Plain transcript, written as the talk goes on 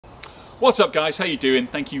What's up guys, how you doing?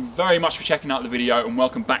 Thank you very much for checking out the video and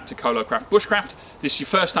welcome back to KoloKraft Bushcraft. If this is your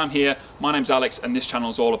first time here, my name's Alex and this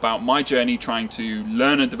channel is all about my journey trying to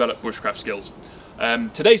learn and develop bushcraft skills.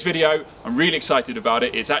 Today's video, I'm really excited about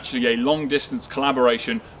it. It's actually a long distance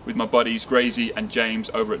collaboration with my buddies Grayz and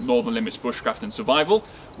James over at Limits Bushcraft and Survival.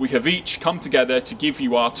 We have each come together to give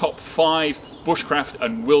you our top 5 bushcraft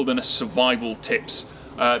and wilderness survival tips.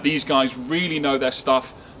 These guys really know their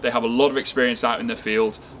stuff. They have a lot of experience out in the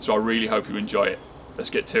field, so I really hope you enjoy it. Let's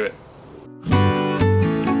get to it.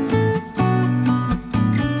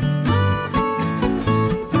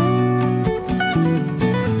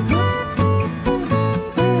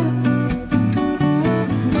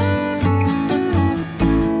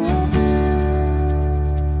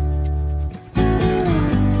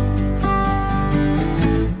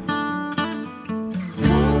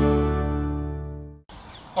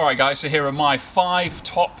 Alright guys, so here are my 5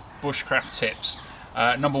 top bushcraft tips.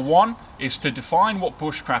 Number 1 is to define what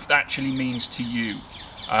bushcraft actually means to you.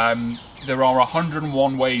 There are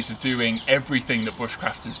 101 ways of doing everything that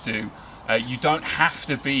bushcrafters do. You don't have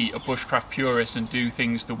to be a bushcraft purist and do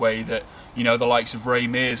things the way that, you know, the likes of Ray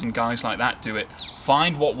Mears and guys like that do it.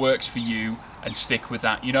 Find what works for you and stick with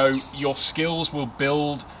that. You know, your skills will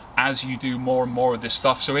build as you do more and more of this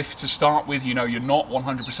stuff. So if to start with, you know, you're not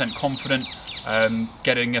 100% confident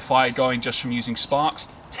getting a fire going just from using sparks,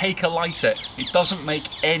 take a lighter. It doesn't make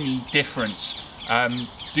any difference.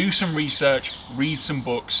 Do some research, read some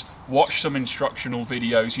books, watch some instructional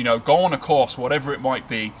videos, you know, go on a course, whatever it might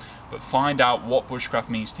be, but find out what bushcraft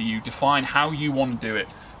means to you. Define how you want to do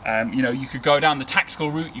it. You know, you could go down the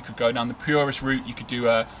tactical route, you could go down the purist route, you could do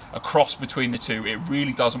a cross between the two. It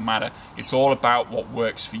really doesn't matter. It's all about what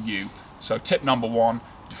works for you. So tip number 1,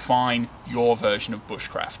 define your version of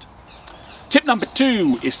bushcraft. Tip number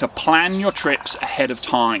 2 is to plan your trips ahead of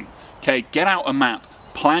time. Okay, get out a map,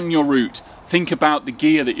 plan your route, think about the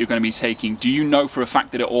gear that you're going to be taking. Do you know for a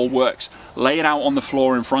fact that it all works? Lay it out on the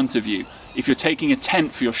floor in front of you. If you're taking a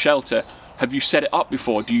tent for your shelter, have you set it up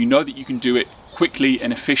before? Do you know that you can do it quickly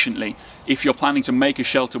and efficiently? If you're planning to make a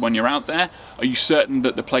shelter when you're out there, are you certain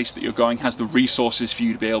that the place that you're going has the resources for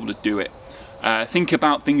you to be able to do it? Think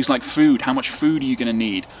about things like food. How much food are you going to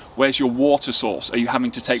need? Where's your water source? Are you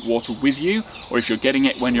having to take water with you? Or if you're getting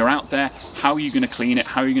it when you're out there, how are you going to clean it?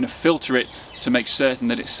 How are you going to filter it to make certain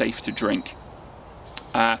that it's safe to drink?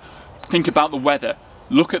 Think about the weather.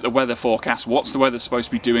 Look at the weather forecast. What's the weather supposed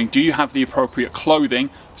to be doing? Do you have the appropriate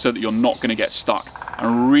clothing so that you're not going to get stuck?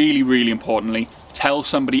 And really, really importantly, tell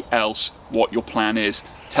somebody else what your plan is.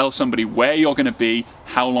 Tell somebody where you're going to be,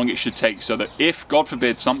 how long it should take, so that if, God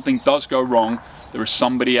forbid, something does go wrong, there is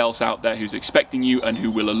somebody else out there who's expecting you and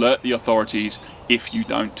who will alert the authorities if you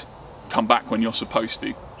don't come back when you're supposed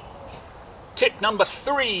to. Tip number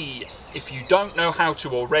 3, if you don't know how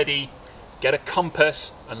to already, get a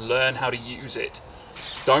compass and learn how to use it.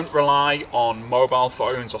 Don't rely on mobile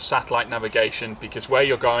phones or satellite navigation, because where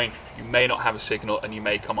you're going, you may not have a signal and you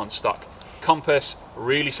may come unstuck. Compass,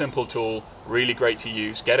 really simple tool, really great to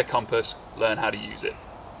use. Get a compass, learn how to use it.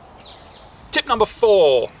 Tip number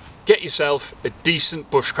 4, get yourself a decent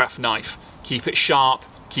bushcraft knife. Keep it sharp,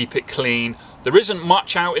 keep it clean. There isn't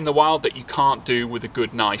much out in the wild that you can't do with a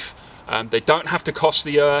good knife. They don't have to cost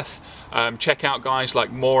the earth. Check out guys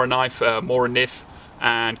like Mora Knife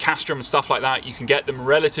and Castrum and stuff like that. You can get them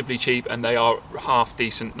relatively cheap and they are half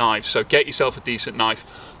decent knives. So get yourself a decent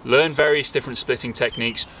knife. Learn various different splitting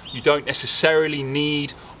techniques. You don't necessarily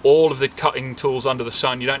need all of the cutting tools under the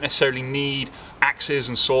sun. You don't necessarily need axes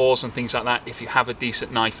and saws and things like that. If you have a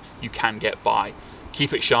decent knife, you can get by.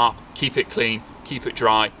 Keep it sharp, keep it clean, keep it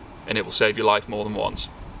dry, and it will save your life more than once.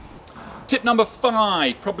 Tip number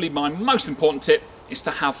 5, probably my most important tip, is to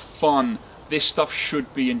have fun. This stuff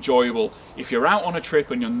should be enjoyable. If you're out on a trip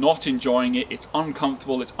and you're not enjoying it, it's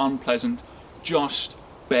uncomfortable, it's unpleasant, just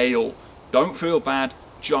bail. Don't feel bad,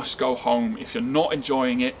 just go home. If you're not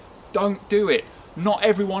enjoying it, don't do it. Not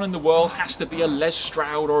everyone in the world has to be a Les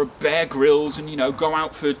Stroud or a Bear Grylls and, you know, go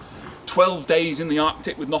out for 12 days in the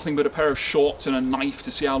Arctic with nothing but a pair of shorts and a knife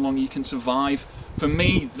to see how long you can survive. For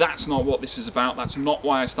me, that's not what this is about. That's not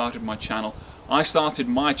why I started my channel. I started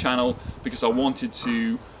my channel because I wanted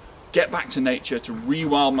to get back to nature, to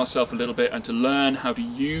rewild myself a little bit and to learn how to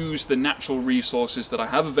use the natural resources that I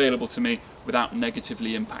have available to me without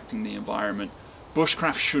negatively impacting the environment.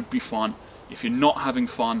 Bushcraft should be fun. If you're not having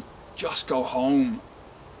fun, just go home.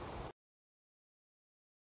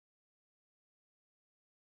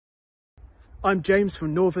 I'm James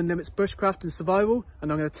from Limits Bushcraft and Survival,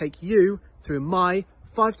 and I'm going to take you through my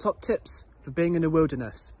 5 top tips for being in the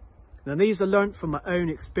wilderness. Now these are learnt from my own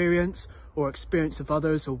experience or experience of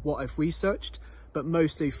others or what I've researched, but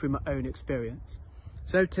mostly through my own experience.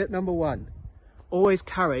 So tip number 1, always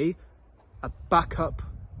carry a backup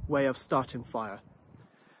way of starting fire.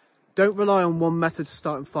 Don't rely on one method of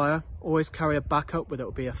starting fire, always carry a backup, whether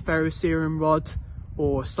it be a ferrocerium rod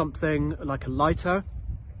or something like a lighter.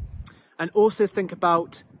 And also think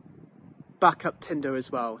about backup tinder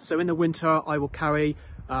as well. So in the winter I will carry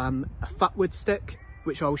a fatwood stick,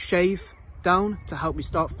 which I will shave down to help me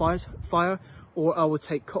start fire, or I will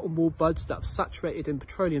take cotton wool buds that have saturated in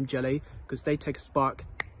petroleum jelly, because they take a spark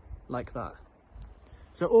like that.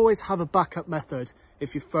 So always have a backup method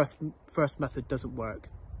if your first method doesn't work.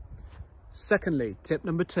 Secondly, tip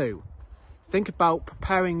number 2, think about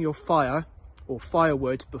preparing your fire or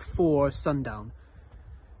firewood before sundown.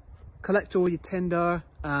 Collect all your tinder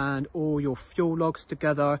and all your fuel logs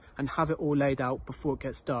together and have it all laid out before it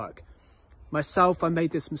gets dark. Myself, I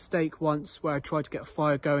made this mistake once where I tried to get a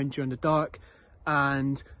fire going during the dark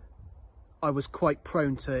and I was quite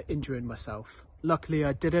prone to injuring myself. Luckily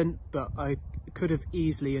I didn't, but I could have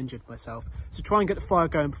easily injured myself. So try and get the fire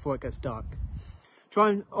going before it gets dark.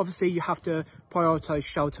 Obviously you have to prioritise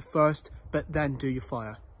shelter first, but then do your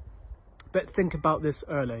fire. But think about this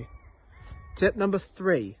early. Tip number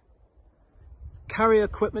 3, carry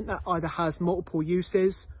equipment that either has multiple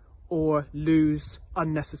uses or lose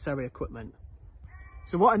unnecessary equipment.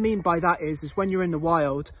 So what I mean by that is when you're in the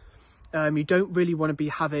wild, you don't really want to be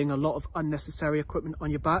having a lot of unnecessary equipment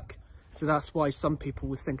on your back. So that's why some people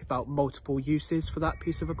will think about multiple uses for that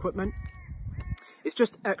piece of equipment. It's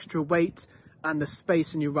just extra weight, and the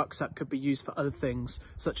space in your rucksack could be used for other things,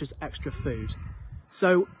 such as extra food.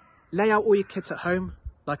 So lay out all your kit at home,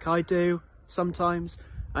 like I do sometimes,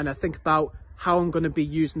 and I think about how I'm going to be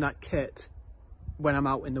using that kit when I'm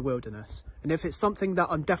out in the wilderness. And if it's something that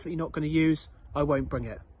I'm definitely not going to use, I won't bring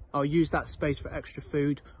it. I'll use that space for extra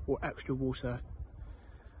food or extra water.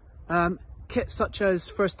 Kits such as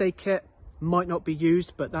first aid kit might not be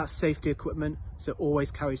used, but that's safety equipment, so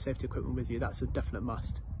always carry safety equipment with you. That's a definite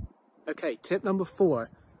must. Okay, tip number 4,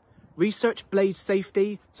 research blade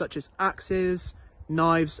safety such as axes,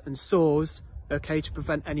 knives and saws, okay, to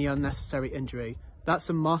prevent any unnecessary injury. That's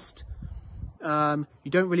a must.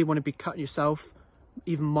 You don't really want to be cutting yourself,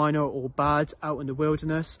 even minor or bad, out in the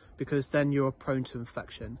wilderness, because then you're prone to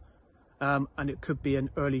infection. And it could be an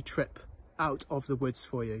early trip out of the woods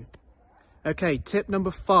for you. Okay, tip number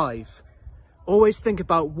 5, always think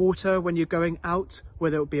about water when you're going out,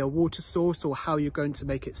 whether it be a water source or how you're going to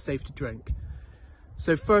make it safe to drink.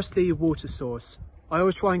 So firstly, your water source. I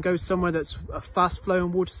always try and go somewhere that's a fast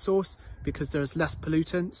flowing water source because there's less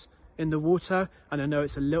pollutants in the water, and I know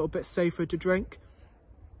it's a little bit safer to drink.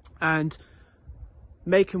 And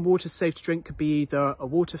making water safe to drink could be either a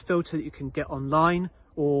water filter that you can get online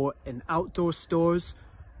or in outdoor stores,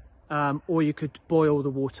 or you could boil the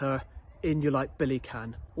water in your billy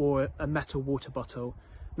can or a metal water bottle.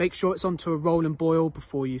 Make sure it's onto a roll and boil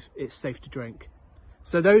before it's safe to drink.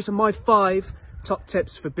 So those are my 5 top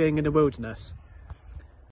tips for being in the wilderness.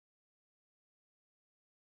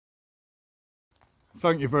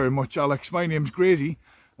 Thank you very much, Alex. My name's Grayzy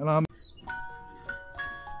and I'm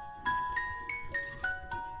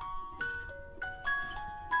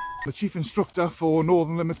the Chief Instructor for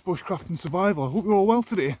Northern Limits Bushcraft and Survival. I hope you're all well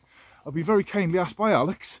today. I've been very kindly asked by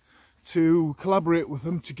Alex to collaborate with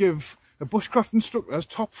him to give a bushcraft instructor's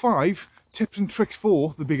top 5 tips and tricks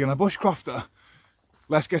for the beginner bushcrafter.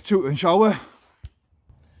 Let's get to it then, shall we?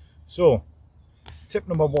 So, tip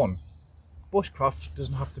number 1, bushcraft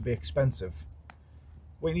doesn't have to be expensive.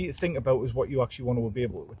 What you need to think about is what you actually want to be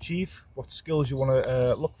able to achieve, what skills you want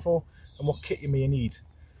to look for, and what kit you may need.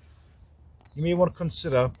 You may want to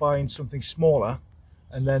consider buying something smaller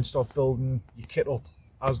and then start building your kit up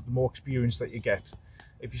as the more experience that you get.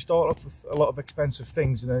 If you start off with a lot of expensive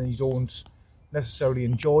things and then you don't necessarily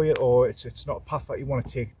enjoy it, or it's not a path that you want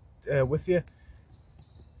to take with you,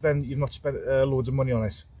 then you've not spent loads of money on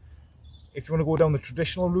it. If you want to go down the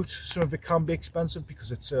traditional route, some of it can be expensive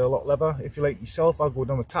because it's a lot leather. If you like yourself, I'll go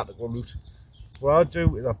down the tactical route. What I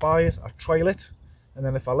do is I buy it, I trial it, and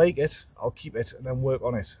then if I like it, I'll keep it and then work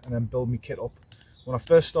on it and then build my kit up. When I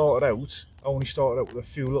first started out, I only started out with a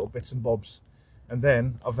few little bits and bobs, and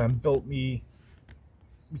then I've then built me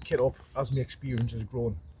kit up as my experience has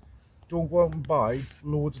grown. Don't go out and buy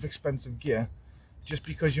loads of expensive gear just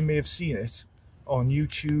because you may have seen it on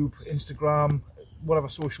YouTube, Instagram, whatever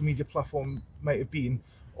social media platform might have been,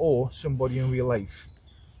 or somebody in real life.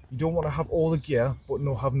 You don't want to have all the gear but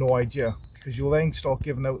have no idea, because you'll then start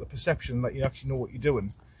giving out the perception that you actually know what you're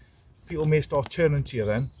doing. People may start turning to you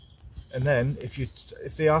then, and then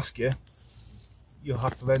if they ask you, you'll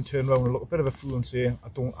have to then turn around and look a bit of a fool and say, I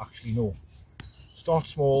don't actually know. Start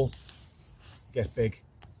small, get big.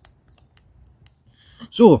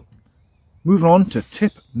 So, moving on to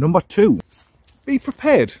tip number 2. Be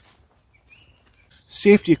prepared.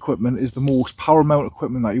 Safety equipment is the most paramount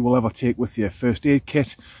equipment that you will ever take with you. First aid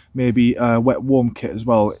kit, maybe a wet warm kit as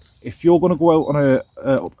well. If you're going to go out on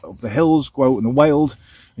up the hills, go out in the wild,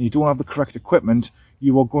 and you don't have the correct equipment,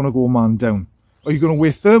 you are going to go man down. Are you going to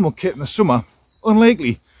wear thermal kit in the summer?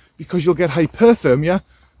 Unlikely, because you'll get hyperthermia,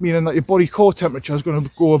 meaning that your body core temperature is going to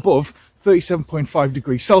go above 37.5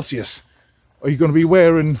 degrees Celsius. Are you going to be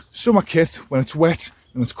wearing summer kit when it's wet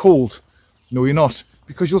and it's cold? No, you're not,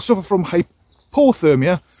 because you'll suffer from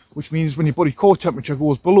hypothermia, which means when your body core temperature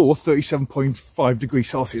goes below 37.5 degrees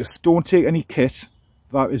Celsius. Don't take any kit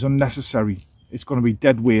that is unnecessary. It's going to be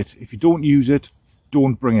dead weight. If you don't use it,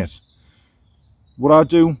 don't bring it. What I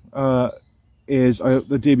do is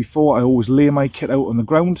the day before I always lay my kit out on the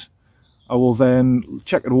ground. I will then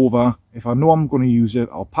check it over. If I know I'm going to use it,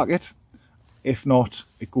 I'll pack it. If not,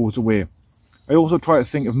 it goes away. I also try to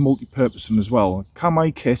think of multi-purposing as well. Can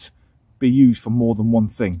my kit be used for more than one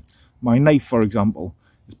thing? My knife, for example,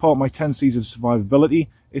 is part of my 10 C's of survivability.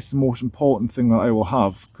 It's the most important thing that I will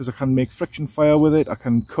have, because I can make friction fire with it, I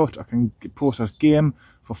can cut, I can process game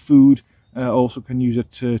for food. I also can use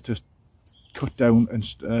it to cut down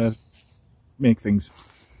and make things.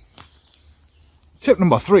 Tip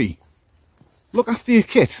number 3. Look after your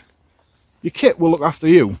kit. Your kit will look after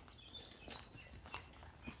you.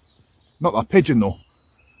 Not that pigeon though.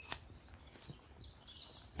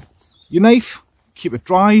 Your knife, keep it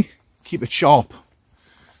dry, keep it sharp.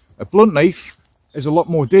 A blunt knife is a lot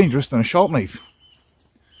more dangerous than a sharp knife.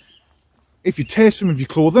 If you tear some of your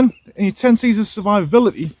clothing, in your 10 C's of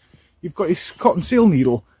survivability, you've got your cotton seal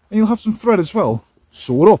needle and you'll have some thread as well.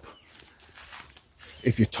 Sew it up.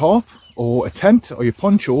 If your tarp or a tent or your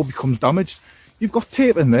poncho becomes damaged, you've got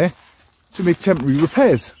tape in there to make temporary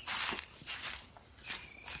repairs.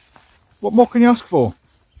 What more can you ask for?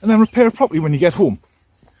 And then repair it properly when you get home.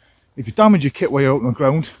 If you damage your kit while you're out on the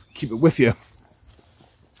ground, keep it with you.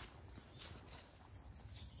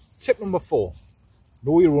 Tip number 4.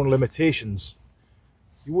 Know your own limitations.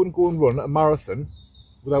 You wouldn't go and run a marathon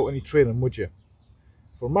without any training, would you?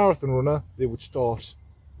 For a marathon runner, they would start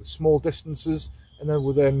with small distances and then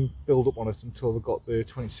would then build up on it until they got the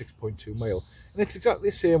 26.2 mile. And it's exactly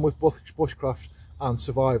the same with both bushcraft and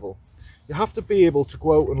survival. You have to be able to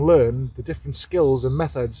go out and learn the different skills and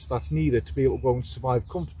methods that's needed to be able to go and survive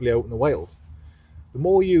comfortably out in the wild. The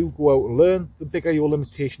more you go out and learn, the bigger your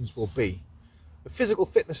limitations will be. The physical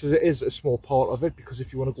fitness is a small part of it, because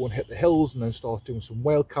if you want to go and hit the hills and then start doing some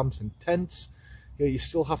wild camps and tents, you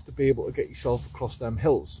still have to be able to get yourself across them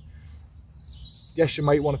hills. Yes, you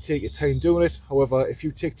might want to take your time doing it. However, if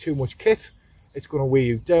you take too much kit, it's going to weigh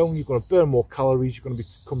you down. You're going to burn more calories. You're going to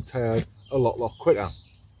become tired a lot quicker.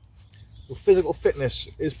 So physical fitness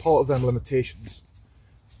is part of them limitations.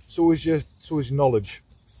 So is your knowledge.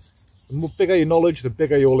 The bigger your knowledge, the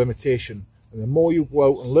bigger your limitation. And the more you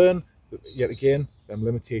go out and learn, yet again, them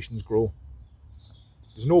limitations grow.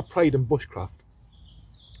 There's no pride in bushcraft.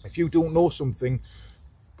 If you don't know something,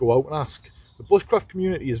 go out and ask. The bushcraft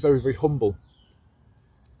community is very humble.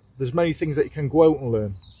 There's many things that you can go out and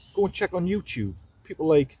learn. Go and check on YouTube. People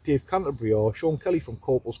like Dave Canterbury or Sean Kelly from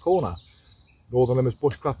Corporal's Corner, Northern Limits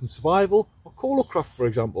Bushcraft and Survival, or KoloKraft, for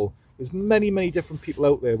example. There's many different people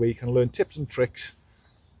out there where you can learn tips and tricks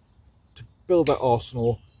to build that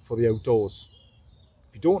arsenal for the outdoors.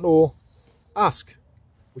 If you don't know, ask.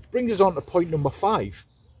 Which brings us on to point number 5.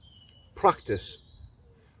 Practice.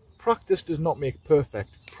 Practice does not make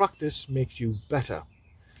perfect. Practice makes you better.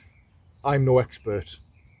 I'm no expert.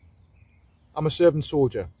 I'm a serving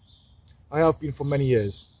soldier. I have been for many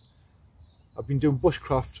years. I've been doing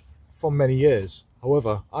bushcraft for many years.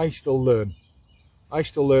 However, I still learn. I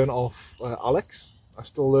still learn off Alex. I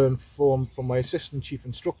still learn from my assistant chief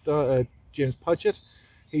instructor, James Padgett.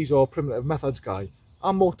 He's our primitive methods guy.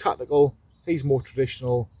 I'm more tactical, he's more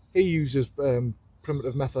traditional. He uses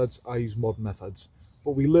primitive methods, I use modern methods.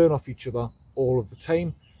 But we learn off each other all of the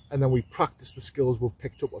time, and then we practice the skills we've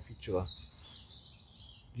picked up off each other.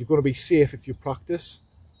 You're going to be safe if you practice,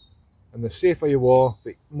 and the safer you are,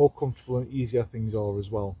 the more comfortable and easier things are as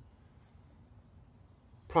well.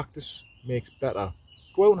 Practice makes better.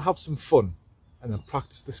 Go out and have some fun, and then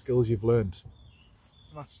practice the skills you've learned.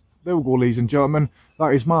 There we go, ladies and gentlemen.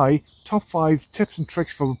 That is my top 5 tips and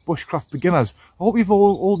tricks for bushcraft beginners. I hope you've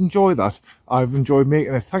all enjoyed that. I've enjoyed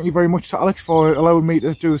making it. Thank you very much to Alex for allowing me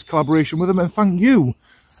to do this collaboration with him, and thank you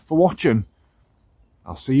for watching.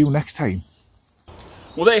 I'll see you next time.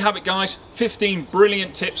 Well, there you have it, guys. 15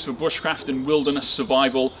 brilliant tips for bushcraft and wilderness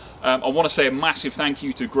survival. I want to say a massive thank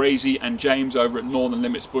you to Grayz and James over at Northern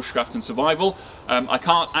Limits Bushcraft and Survival. I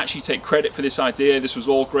can't actually take credit for this idea. This was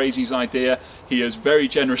all Grayz's idea. He is very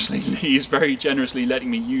generously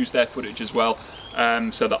letting me use their footage as well,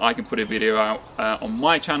 so that I can put a video out on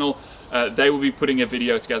my channel. They will be putting a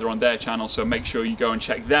video together on their channel, so make sure you go and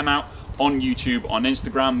check them out on YouTube, on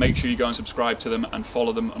Instagram. Make sure you go and subscribe to them and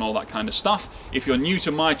follow them and all that kind of stuff. If you're new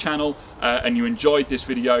to my channel and you enjoyed this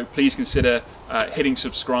video, please consider hitting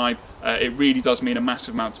subscribe. It really does mean a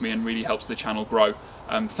massive amount to me and really helps the channel grow.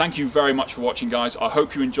 Thank you very much for watching, guys. I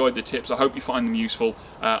hope you enjoyed the tips. I hope you find them useful.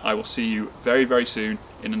 I will see you very, very soon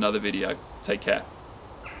in another video. Take care.